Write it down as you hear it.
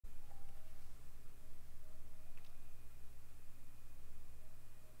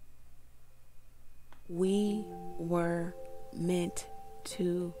We were meant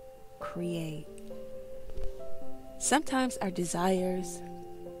to create. Sometimes our desires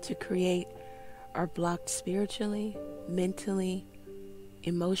to create are blocked spiritually, mentally,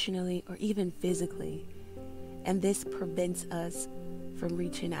 emotionally, or even physically. And this prevents us from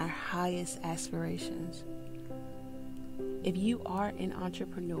reaching our highest aspirations. If you are an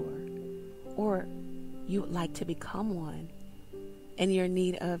entrepreneur or you would like to become one and you're in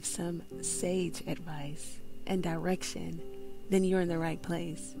need of some sage advice and direction, then you're in the right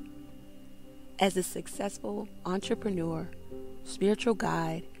place. As a successful entrepreneur, spiritual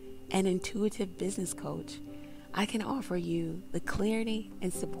guide, and intuitive business coach, I can offer you the clarity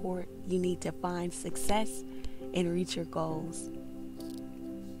and support you need to find success and reach your goals.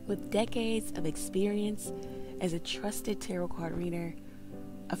 With decades of experience as a trusted tarot card reader,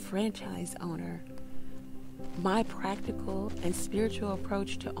 a franchise owner, my practical and spiritual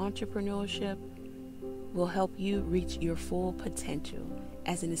approach to entrepreneurship will help you reach your full potential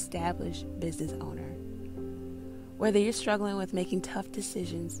as an established business owner. Whether you're struggling with making tough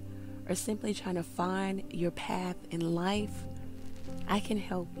decisions or simply trying to find your path in life, I can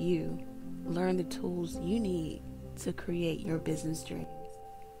help you learn the tools you need to create your business dreams.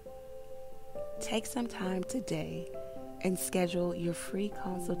 Take some time today and schedule your free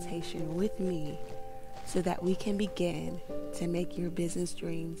consultation with me so that we can begin to make your business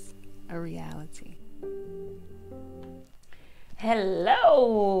dreams a reality.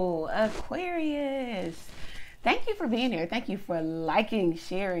 Hello, Aquarius. Thank you for being here. Thank you for liking,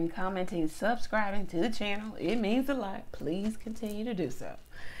 sharing, commenting, subscribing to the channel. It means a lot. Please continue to do so.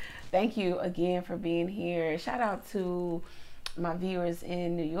 Thank you again for being here. Shout out to my viewers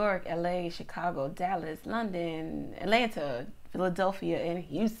in New York, LA, Chicago, Dallas, London, Atlanta, Philadelphia, and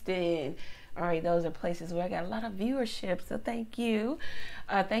Houston. All right, those are places where I got a lot of viewership, so thank you.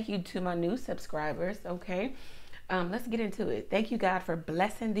 Thank you to my new subscribers, okay? Let's get into it. Thank you, God, for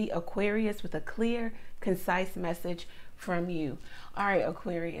blessing the Aquarius with a clear, concise message from you. All right,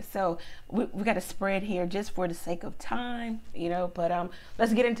 Aquarius. So we got a spread here just for the sake of time, you know, but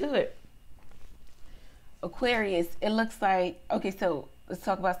let's get into it. Aquarius, it looks like, okay, so let's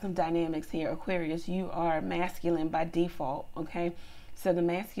talk about some dynamics here. Aquarius, you are masculine by default, okay? So the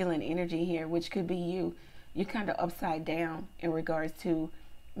masculine energy here, which could be you, you're kind of upside down in regards to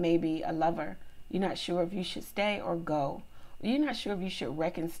maybe a lover. You're not sure if you should stay or go. You're not sure if you should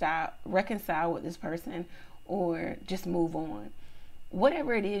reconcile with this person or just move on.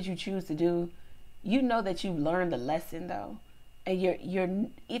 Whatever it is you choose to do, you know that you've learned the lesson though.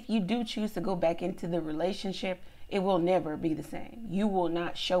 And if you do choose to go back into the relationship, it will never be the same. You will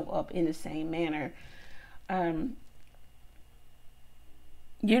not show up in the same manner.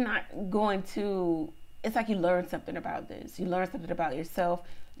 You're not going to, it's like you learn something about this. You learn something about yourself.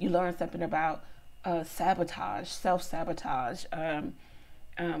 You learn something about sabotage, self-sabotage,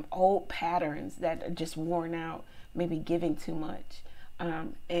 old patterns that are just worn out, maybe giving too much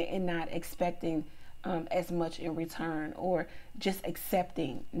and not expecting as much in return, or just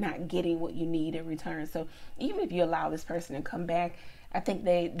accepting not getting what you need in return. So even if you allow this person to come back, I think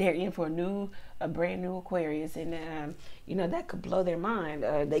they're in for a brand new Aquarius, and you know, that could blow their mind.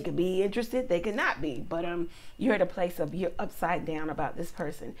 They could be interested, they could not be, but you're at a place of you're upside down about this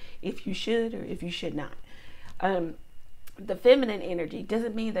person, if you should or if you should not. The feminine energy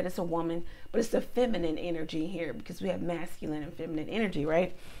doesn't mean that it's a woman, but it's the feminine energy here, because we have masculine and feminine energy,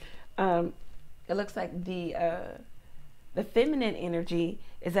 right? It looks like the feminine energy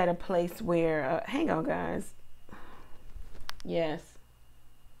is at a place where hang on, guys. Yes.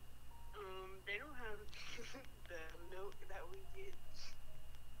 They don't have the milk that we get.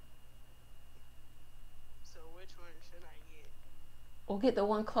 So which one should I get? We'll get the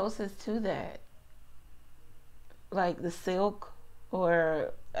one closest to that. Like the silk,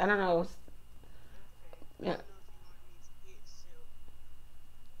 or I don't know. Okay. Yeah. I don't know if you want me to get silk.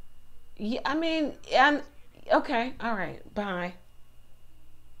 Yeah, I mean, okay, all right, bye.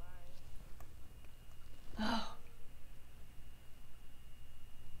 Bye. Oh,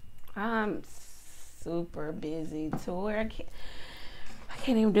 I'm super busy to where I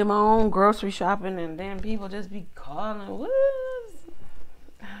can't even do my own grocery shopping, and then people just be calling. What?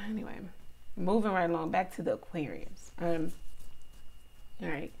 Anyway, moving right along, back to the Aquarius. All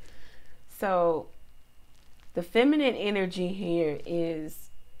right, so the feminine energy here is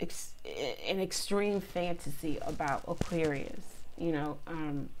an extreme fantasy about Aquarius, you know.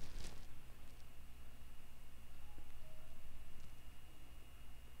 I'm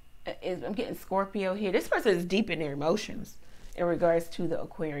getting Scorpio here. This person is deep in their emotions in regards to the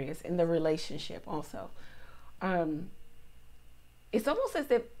Aquarius and the relationship also. it's almost as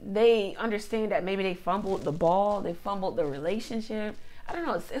if they understand that maybe they fumbled the ball, they fumbled the relationship. I don't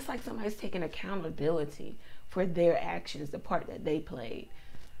know. It's like somebody's taking accountability for their actions, the part that they played.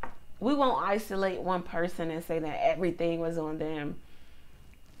 We won't isolate one person and say that everything was on them,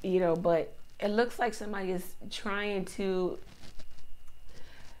 but it looks like somebody is trying to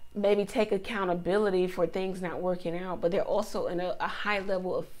maybe take accountability for things not working out, but they're also in a high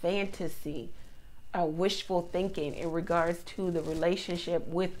level of fantasy, wishful thinking in regards to the relationship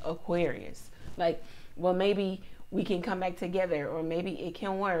with Aquarius. Like, well, maybe we can come back together, or maybe it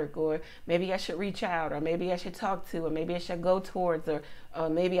can work, or maybe I should reach out, or maybe I should talk to, or maybe I should go towards, or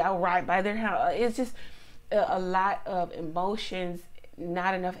maybe I'll ride by their house. It's just a lot of emotions,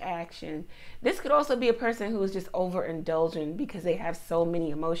 not enough action. This could also be a person who is just overindulgent because they have so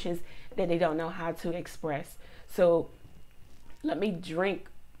many emotions that they don't know how to express. So let me drink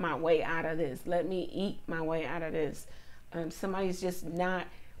my way out of this. Let me eat my way out of this. Somebody's just not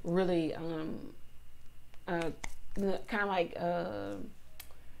really kind of like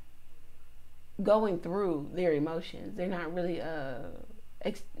going through their emotions. They're not really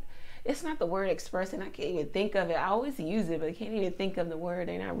it's not the word expressing. I can't even think of it. I always use it, but I can't even think of the word.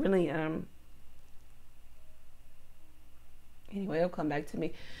 They're not really anyway, it'll come back to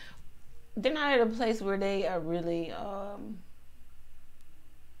me. They're not at a place where they are really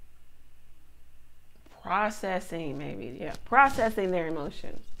processing their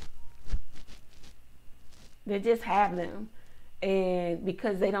emotions. They just have them, and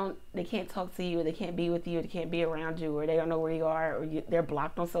because they can't talk to you, or they can't be with you, or they can't be around you, or they don't know where you are, or they're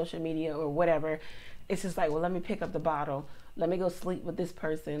blocked on social media or whatever. It's just like, well, let me pick up the bottle, let me go sleep with this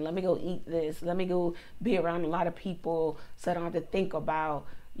person, let me go eat this, let me go be around a lot of people so I don't have to think about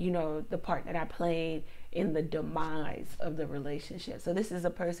the part that I played in the demise of the relationship. So this is a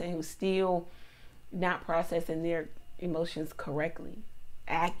person who's still not processing their emotions correctly,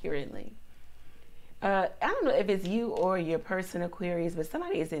 accurately. I don't know if it's you or your person, Aquarius, but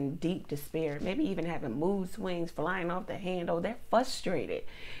somebody is in deep despair, maybe even having mood swings, flying off the handle. They're frustrated.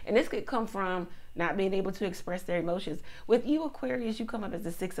 And this could come from not being able to express their emotions. With you, Aquarius, you come up as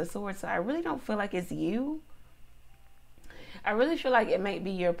the Six of Swords, so I really don't feel like it's you. I really feel like it might be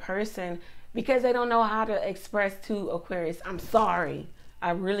your person, because they don't know how to express to Aquarius, I'm sorry.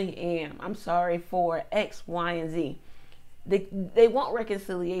 I really am. I'm sorry for X, Y, and Z. They want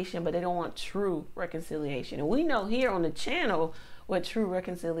reconciliation, but they don't want true reconciliation. And we know here on the channel what true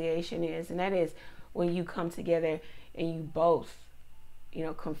reconciliation is, and that is when you come together and you both,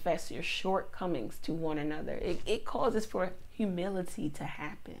 confess your shortcomings to one another. It causes for humility to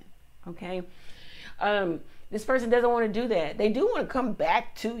happen. Okay. This person doesn't want to do that. They do want to come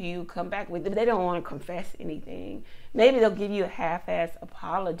back to you, come back with them. They don't want to confess anything. Maybe they'll give you a half-ass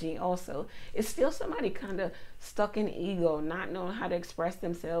apology also. It's still somebody kind of stuck in ego, not knowing how to express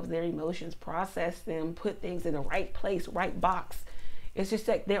themselves, their emotions, process them, put things in the right place, right box. It's just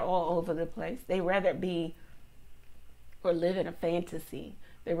like they're all over the place. They rather be or live in a fantasy.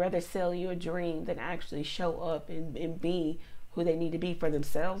 They rather sell you a dream than actually show up and be who they need to be for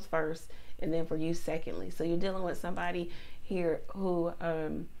themselves first, and then for you secondly. So you're dealing with somebody here who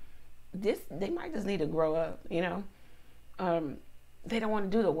they might just need to grow up, they don't want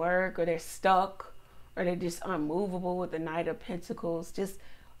to do the work, or they're stuck, or they're just unmovable with the Knight of Pentacles,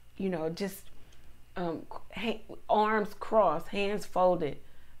 arms crossed, hands folded,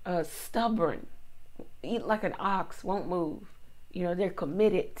 stubborn, eat like an ox, won't move. They're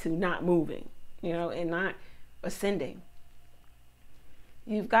committed to not moving, and not ascending.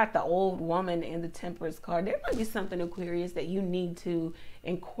 You've got the old woman and the Temperance card. There might be something, Aquarius, that you need to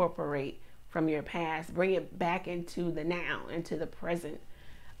incorporate from your past. Bring it back into the now, into the present.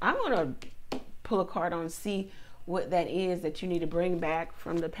 I'm going to pull a card on, see what that is that you need to bring back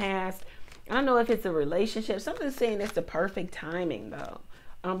from the past. I don't know if it's a relationship. Something's saying it's the perfect timing, though.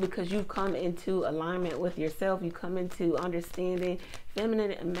 Because you've come into alignment with yourself. You come into understanding feminine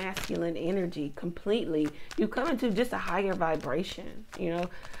and masculine energy completely. You come into just a higher vibration,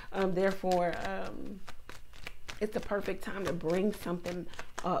 therefore, it's the perfect time to bring something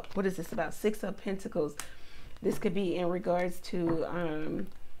up. What is this about? Six of Pentacles. This could be in regards to,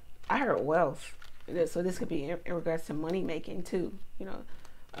 I heard wealth. So this could be in regards to money making too,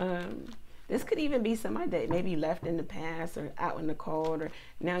 This could even be somebody that maybe left in the past, or out in the cold, or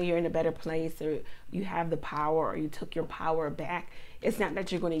now you're in a better place, or you have the power, or you took your power back. It's not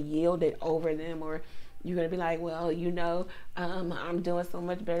that you're going to yield it over them, or you're going to be like, well, I'm doing so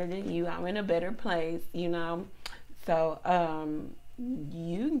much better than you. I'm in a better place, So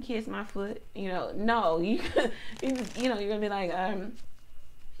you can kiss my foot, No, you're going to be like,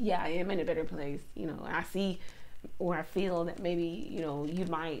 yeah, I am in a better place. I see or I feel that maybe, you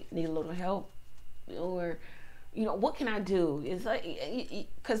might need a little help, or, what can I do? It's like,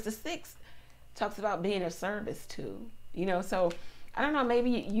 because the 6 talks about being of service too, so I don't know,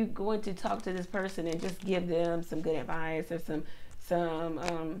 maybe you going to talk to this person and just give them some good advice, or some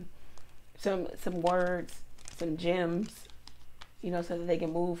words, some gems, so that they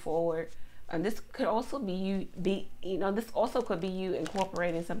can move forward. And this could also be this also could be you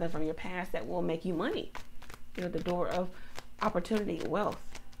incorporating something from your past that will make you money. The door of opportunity, wealth.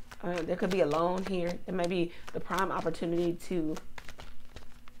 There could be a loan here. It may be the prime opportunity to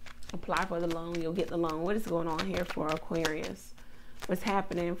apply for the loan. You'll get the loan. What is going on here for Aquarius? What's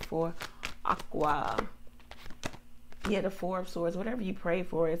happening for Aqua? Yeah, the 4 of Swords. Whatever you pray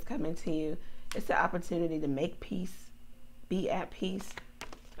for is coming to you. It's the opportunity to make peace, be at peace,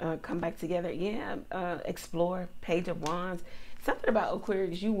 come back together. Yeah, explore. Page of Wands. Something about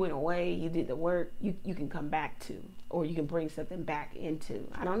Aquarius, you went away, you did the work, you can come back to, or you can bring something back into.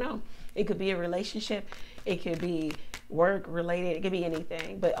 I don't know. It could be a relationship. It could be work related. It could be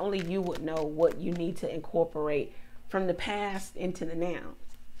anything. But only you would know what you need to incorporate from the past into the now.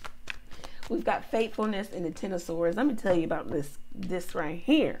 We've got faithfulness and the 10 of Swords. Let me tell you about this right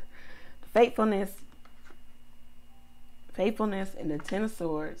here. Faithfulness and the 10 of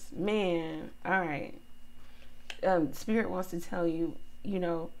Swords. Man, all right. Spirit wants to tell you,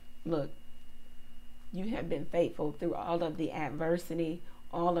 look, you have been faithful through all of the adversity,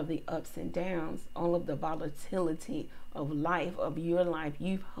 all of the ups and downs, all of the volatility of life, of your life.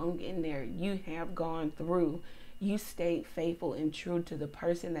 You've hung in there. You have gone through. You stayed faithful and true to the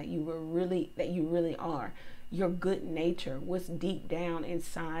person that you really are. Your good nature was deep down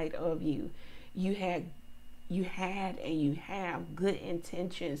inside of you. You had and you have good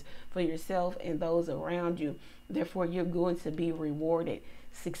intentions for yourself and those around you. Therefore, you're going to be rewarded.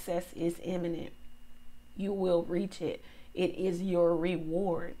 Success is imminent. You will reach it. It is your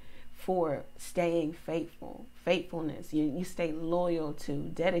reward for staying faithful. Faithfulness. You stay loyal to,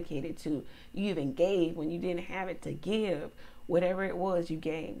 dedicated to. You even gave when you didn't have it to give. Whatever it was, you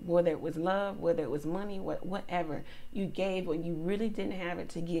gave. Whether it was love, whether it was money, whatever. You gave when you really didn't have it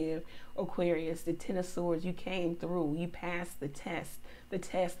to give. Aquarius, the 10 of Swords, you came through. You passed the test,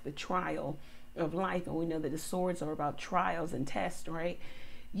 the trial of life. And we know that the swords are about trials and tests, right?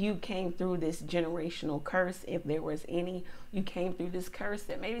 You came through this generational curse, if there was any. You came through this curse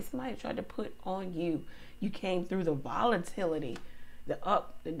that maybe somebody tried to put on you. You came through the volatility, the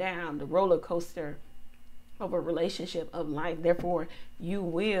up, the down, the roller coaster of a relationship of life. Therefore, you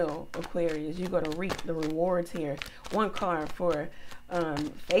will, Aquarius, you're going to reap the rewards here. One card for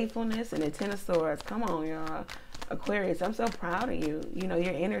faithfulness and the 10 of Swords. Come on, y'all. Aquarius, I'm so proud of you. Your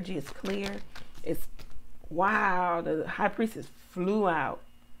energy is clear. It's, wow, the High Priestess flew out.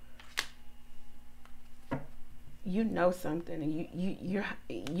 You know something, and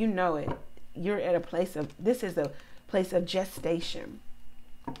you know it. You're at a place of, this is a place of gestation.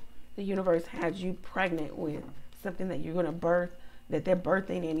 The universe has you pregnant with something that you're going to birth, that they're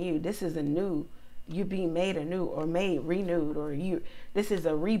birthing in you. This is a new, you're being made anew, or made renewed, or this is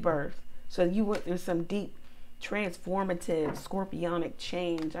a rebirth. So you went through some deep transformative scorpionic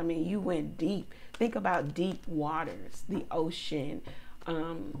change. I mean, you went deep. Think about deep waters, the ocean,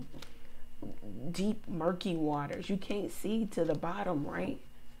 deep murky waters. You can't see to the bottom, right?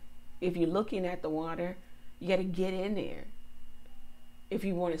 If you're looking at the water, you got to get in there if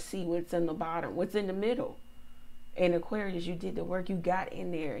you want to see what's in the bottom, what's in the middle. And Aquarius, you did the work. You got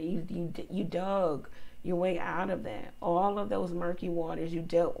in there. You dug your way out of that. All of those murky waters, you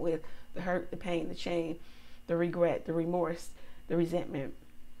dealt with the hurt, the pain, the shame, the regret, the remorse, the resentment,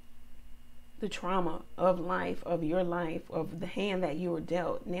 the trauma of life, of your life, of the hand that you were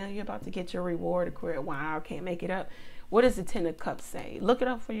dealt. Now you're about to get your reward, Aquarius. Wow, can't make it up. What does the 10 of Cups say? Look it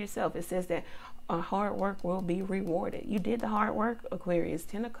up for yourself. It says that hard work will be rewarded. You did the hard work, Aquarius.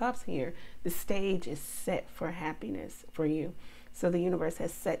 10 of Cups here. The stage is set for happiness for you. So the universe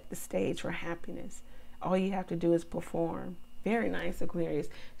has set the stage for happiness. All you have to do is perform. Very nice, Aquarius.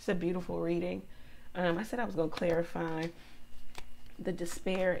 It's a beautiful reading. I said I was going to clarify the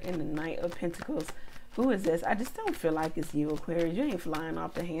despair in the Knight of Pentacles. Who is this? I just don't feel like it's you, Aquarius. You ain't flying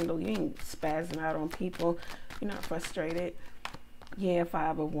off the handle. You ain't spazzing out on people. You're not frustrated. Yeah,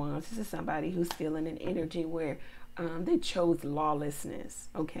 5 of Wands. This is somebody who's feeling an energy where they chose lawlessness,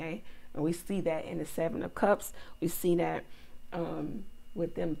 okay? And we see that in the 7 of Cups. We see that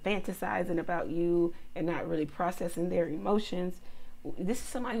with them fantasizing about you and not really processing their emotions. This is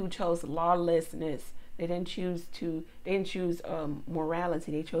somebody who chose lawlessness. They didn't choose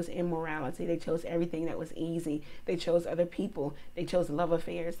morality. They chose immorality. They chose everything that was easy. They chose other people. They chose love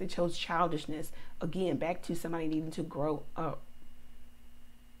affairs. They chose childishness. Again, back to somebody needing to grow up.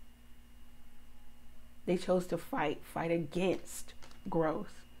 They chose to fight against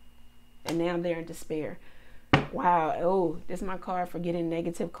growth. And now they're in despair. Wow. Oh, this is my card for getting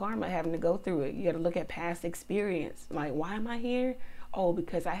negative karma, having to go through it. You got to look at past experience. Like, why am I here? Oh,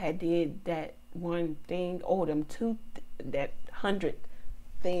 because I had did that one thing. Oh, that 100th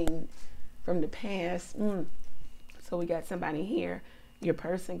thing from the past. So we got somebody here, your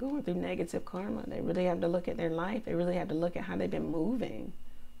person going through negative karma. They really have to look at their life. They really have to look at how they've been moving,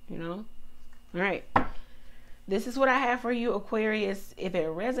 you know? All right. This is what I have for you, Aquarius. If it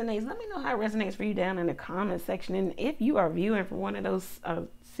resonates, let me know how it resonates for you down in the comment section. And if you are viewing from one of those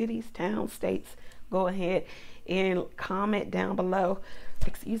cities, towns, states, go ahead and comment down below,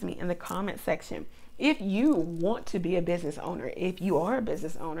 in the comment section. If you want to be a business owner, if you are a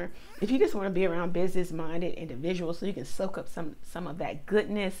business owner, if you just want to be around business-minded individuals so you can soak up some of that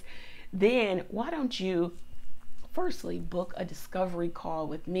goodness, then why don't you firstly book a discovery call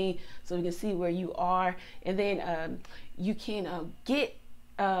with me so we can see where you are, and then you can get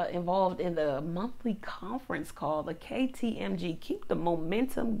involved in the monthly conference call, the KTMG, keep the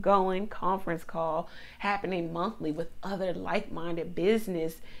momentum going conference call, happening monthly with other like-minded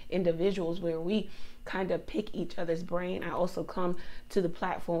business individuals where we kind of pick each other's brain. I also come to the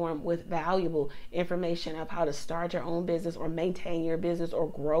platform with valuable information of how to start your own business or maintain your business or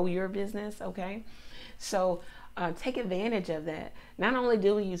grow your business. Okay, so take advantage of that. Not only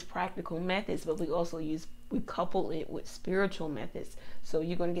do we use practical methods, but we couple it with spiritual methods. So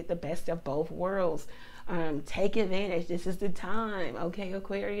you're going to get the best of both worlds. Take advantage. This is the time. Okay,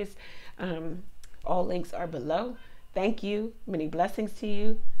 Aquarius. All links are below. Thank you. Many blessings to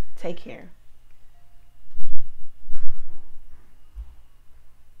you. Take care.